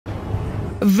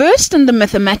Versed in the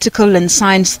mathematical and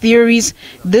science theories,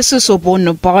 this is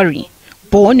Soborno Bari.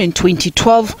 Born in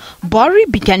 2012, Bari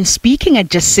began speaking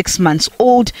at just 6 months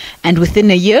old, and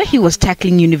within a year he was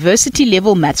tackling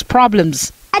university-level maths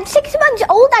problems. At 6 months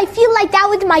old, I feel like that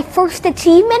was my first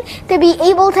achievement, to be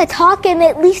able to talk in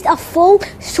at least a full,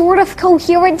 sort of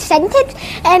coherent sentence.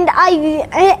 And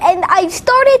I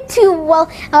started to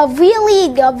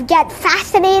really get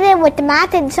fascinated with the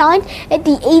math and science at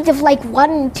the age of like 1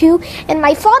 and 2. And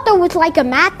my father was like a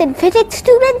math and physics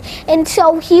student, and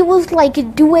so he was like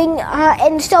when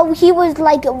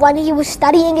he was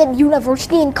studying at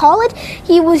university and college,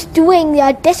 he was doing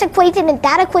this equation and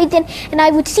that equation, and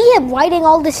I would see him writing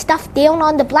all this stuff down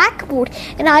on the blackboard,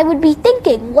 and I would be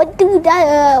thinking, what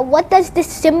does this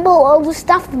symbol or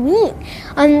stuff mean?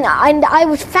 And I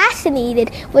was fascinated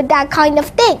with that kind of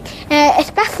thing,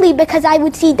 especially because I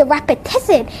would see the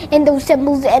repetition in those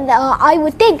symbols, and I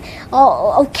would think,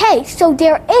 okay, so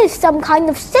there is some kind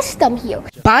of system here.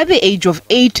 By the age of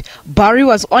 8, Bari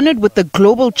was honored with the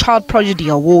Global Child Prodigy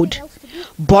Award.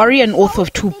 Bari, an author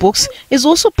of 2 books, is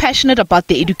also passionate about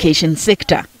the education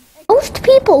sector. Most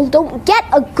people don't get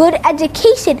a good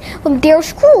education from their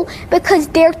school because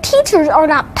their teachers are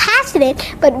not passionate,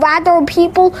 but rather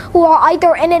people who are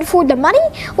either in it for the money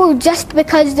or just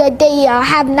because they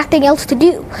have nothing else to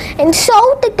do. And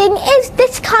so the thing is,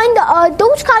 those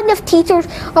kind of teachers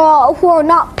who are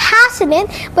not passionate,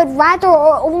 but rather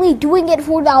are only doing it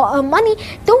for the money,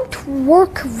 don't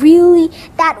work really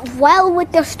that well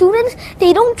with their students.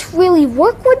 They don't really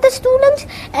work with the students,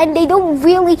 and they don't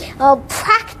really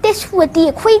practice with the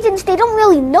equations. They don't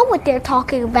really know what they're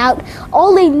talking about.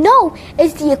 All they know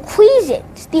is the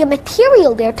equations, the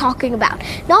material they're talking about,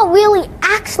 not really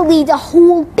actually the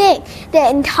whole thing, the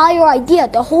entire idea,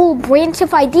 the whole branch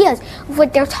of ideas of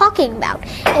what they're talking about.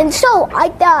 And so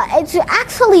it's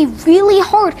actually really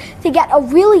hard to get a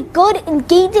really good,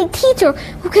 engaging teacher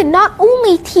who can not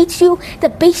only teach you the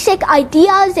basic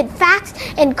ideas and facts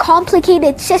and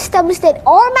complicated systems that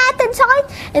are math and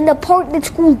science and the part that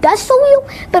school does show you,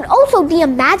 but also the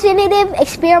imaginative,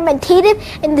 experimentative,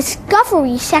 and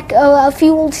discovery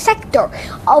fueled sector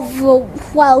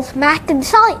of math and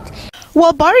science.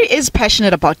 While Bari is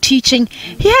passionate about teaching,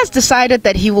 he has decided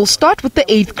that he will start with the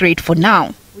 8th grade for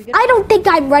now. I don't think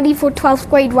I'm ready for 12th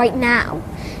grade right now.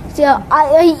 So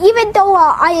even though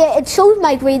it shows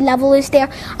my grade level is there,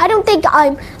 I don't think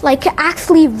I'm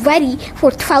actually ready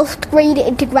for 12th grade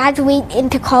and to graduate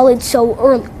into college so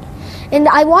early. And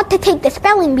I want to take the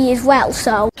spelling bee as well,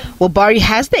 so. While Bari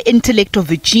has the intellect of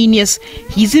a genius,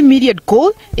 his immediate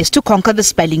goal is to conquer the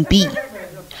spelling bee.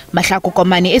 Mahlako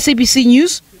Komane, SABC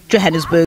News, Johannesburg.